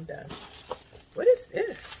them when I'm done. What is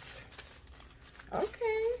this?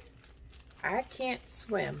 Okay. I can't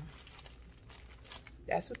swim.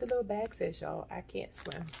 That's what the little bag says, y'all. I can't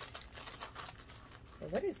swim. So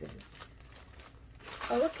what is it?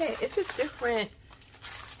 Oh, okay. It's just different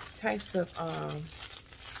types of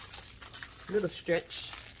little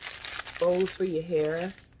stretch bows for your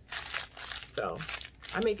hair. So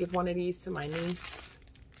I may give one of these to my niece,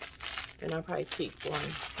 and I'll probably keep one.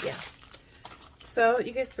 Yeah. So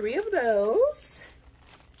you get 3 of those.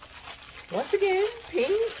 Once again,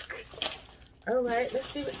 pink. All right, let's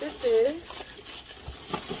see what this is.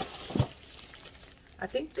 I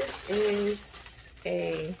think this is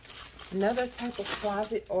another type of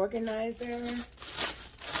closet organizer.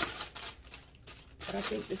 But I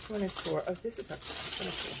think this one is for, oh, this is a,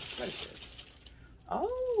 what is this?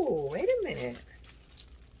 Oh, wait a minute.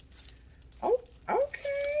 Oh,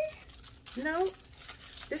 okay. No,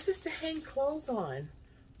 this is to hang clothes on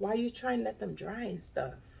while you're trying to let them dry and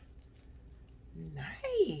stuff.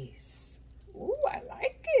 Nice. Ooh, I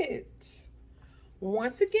like it.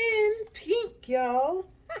 Once again, pink, y'all.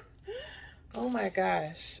 Oh my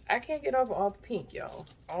gosh. I can't get over all the pink, y'all.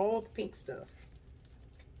 All the pink stuff.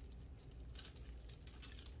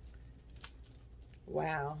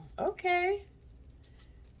 Wow. Okay.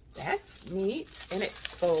 That's neat. And it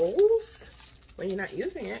folds when you're not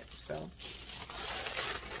using it. So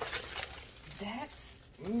that's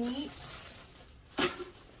neat.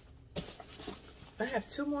 I have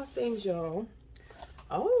 2 more things, y'all.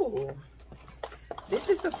 Oh, this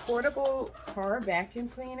is a portable car vacuum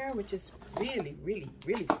cleaner, which is really, really,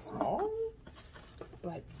 really small,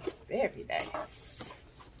 but very nice.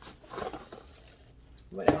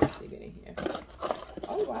 What else did we get in here?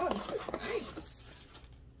 Oh, wow, this is nice.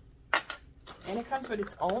 And it comes with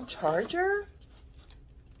its own charger.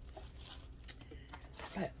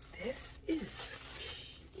 But this is,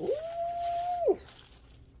 ooh,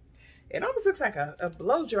 it almost looks like a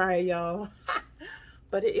blow dryer, y'all.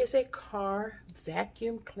 But it is a car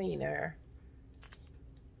vacuum cleaner.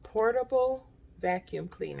 Portable vacuum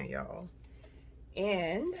cleaner, y'all.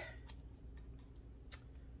 And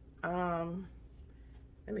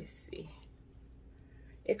let me see.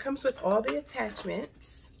 It comes with all the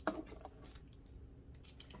attachments.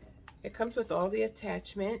 It comes with all the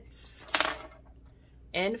attachments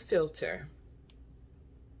and filter.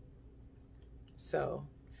 So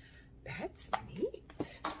that's neat.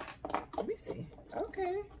 Let me see.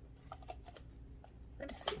 Okay.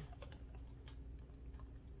 Let me see.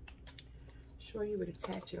 Sure, you would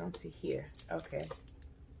attach it onto here. Okay.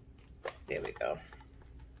 There we go.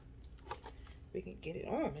 We can get it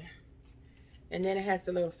on. And then it has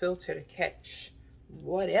the little filter to catch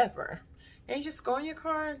whatever. And you just go in your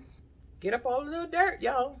car and get up all the little dirt,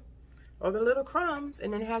 y'all. Or the little crumbs.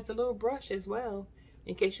 And then it has the little brush as well.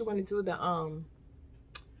 In case you want to do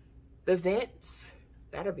the vents.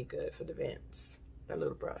 That'll be good for the vents. That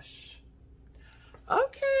little brush.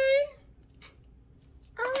 Okay.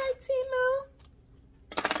 All right, Temu.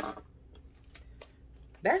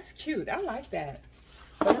 That's cute. I like that.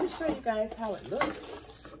 But let me show you guys how it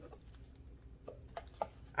looks.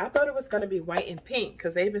 I thought it was going to be white and pink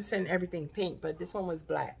because they've been sending everything pink, but this one was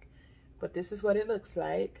black. But this is what it looks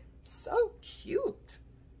like. So cute.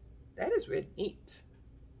 That is really neat.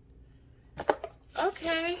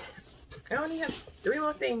 Okay. I only have 3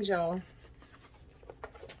 more things, y'all.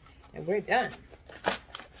 And we're done.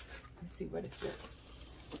 Let's see, what is this?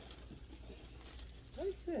 What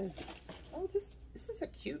is this? Oh, this is a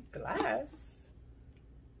cute glass.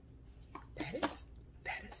 That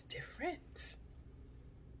is different.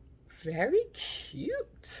 Very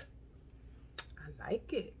cute. I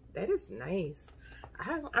like it. That is nice.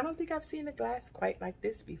 I don't think I've seen a glass quite like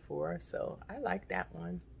this before, so I like that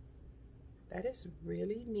one. That is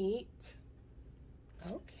really neat.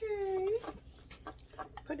 Okay.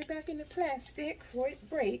 Put it back in the plastic before it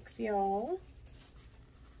breaks, y'all.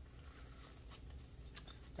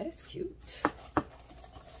 That is cute.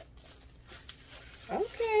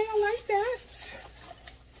 Okay, I like that.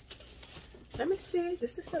 Let me see.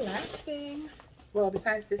 This is the last thing. Well,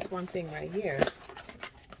 besides this one thing right here.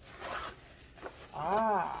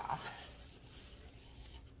 Ah.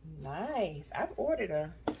 Nice. I've ordered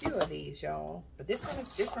a few of these, y'all. But this one is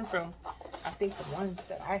different from, I think, the ones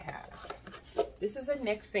that I have. This is a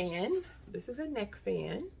neck fan. This is a neck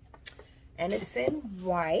fan. And it's in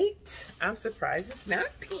white. I'm surprised it's not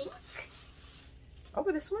pink. Oh,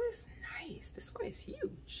 but this one is nice. This one is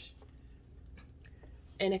huge.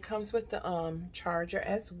 And it comes with the charger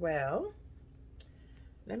as well.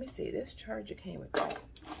 Let me see. This charger came with that.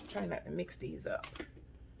 I'm trying not to mix these up.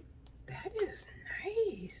 That is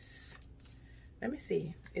nice. Let me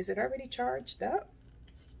see. Is it already charged up?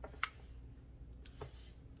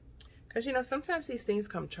 Because, you know, sometimes these things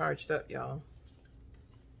come charged up, y'all.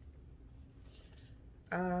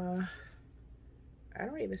 I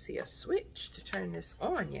don't even see a switch to turn this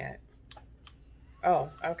on yet. Oh,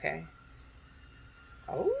 okay.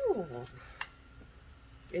 Oh,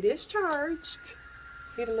 it is charged.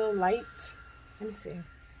 See the little light? Let me see.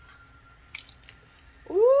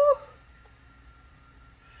 Ooh.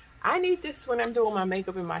 I need this when I'm doing my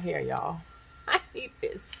makeup and my hair, y'all. I need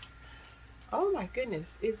this. Oh my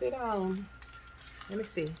goodness. Is it, let me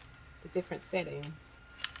see the different settings.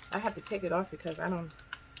 I have to take it off because I don't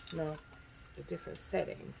know the different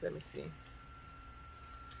settings. Let me see.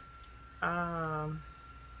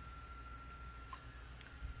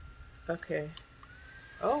 Okay.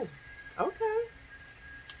 Oh, okay.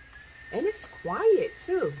 And it's quiet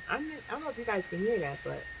too. I don't know if you guys can hear that,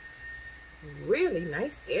 but really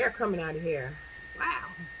nice air coming out of here. Wow.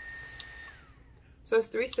 So it's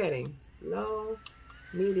 3 settings. Low,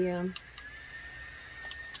 medium.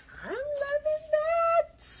 I'm loving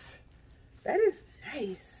that. That is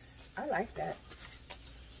nice. I like that.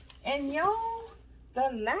 And y'all, the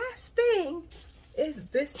last thing is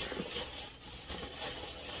this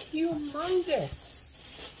humongous.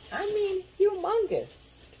 I mean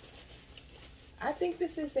humongous. I think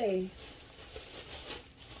this is a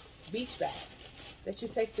beach bag that you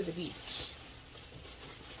take to the beach.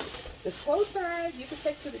 The tote bag you can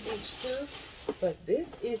take to the beach too, but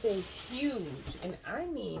this is a huge, and I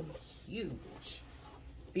mean huge,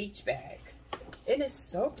 beach bag. It is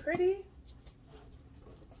so pretty.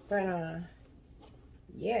 But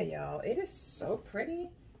yeah, y'all, it is so pretty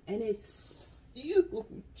and it's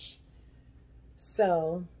huge.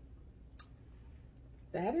 So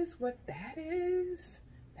that is what that is.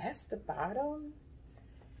 That's the bottom.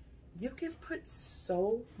 You can put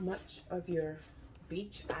so much of your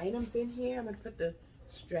beach items in here. I'm gonna put the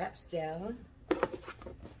straps down.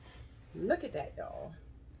 Look at that, y'all.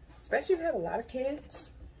 Especially if you have a lot of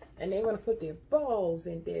kids and they want to put their balls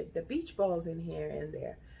and the beach balls in here, and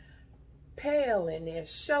their pail and their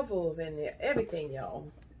shovels and their everything,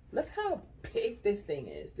 y'all. Look how big this thing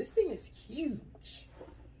is. This thing is huge.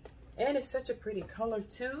 And it's such a pretty color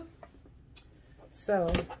too.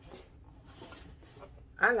 So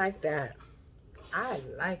I like that. I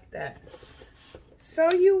like that.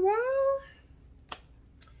 So you all,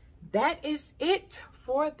 that is it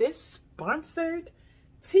for this sponsored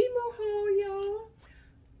Temu haul, y'all.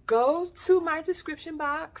 Go to my description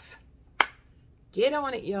box. Get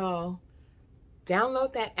on it, y'all.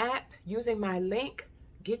 Download that app using my link.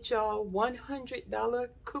 Get y'all $100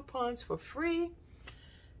 coupons for free.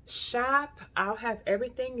 Shop. I'll have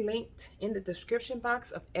everything linked in the description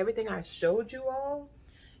box of everything I showed you all.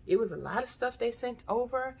 It was a lot of stuff they sent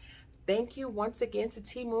over. Thank you once again to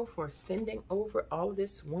Temu for sending over all of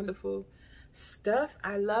this wonderful stuff.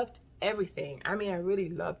 I loved everything. I mean, I really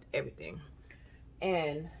loved everything.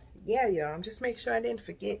 And yeah, y'all, just make sure I didn't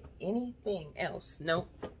forget anything else. Nope.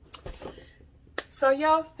 So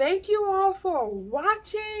y'all, thank you all for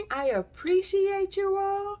watching. I appreciate you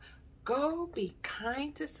all. Go be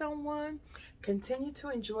kind to someone. Continue to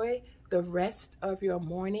enjoy the rest of your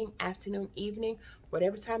morning, afternoon, evening,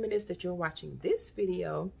 whatever time it is that you're watching this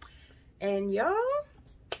video. And y'all,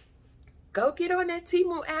 go get on that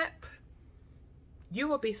Temu app. You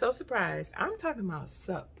will be so surprised. I'm talking about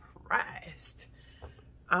surprised.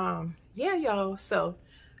 Yeah, y'all. So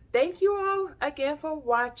thank you all again for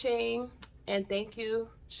watching. And thank you.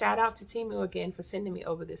 Shout out to Temu again for sending me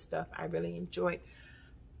over this stuff. I really enjoyed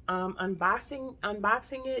unboxing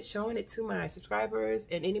it, showing it to my subscribers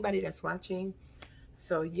and anybody that's watching.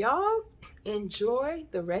 So y'all enjoy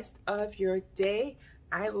the rest of your day.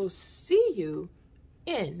 I will see you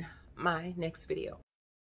in my next video.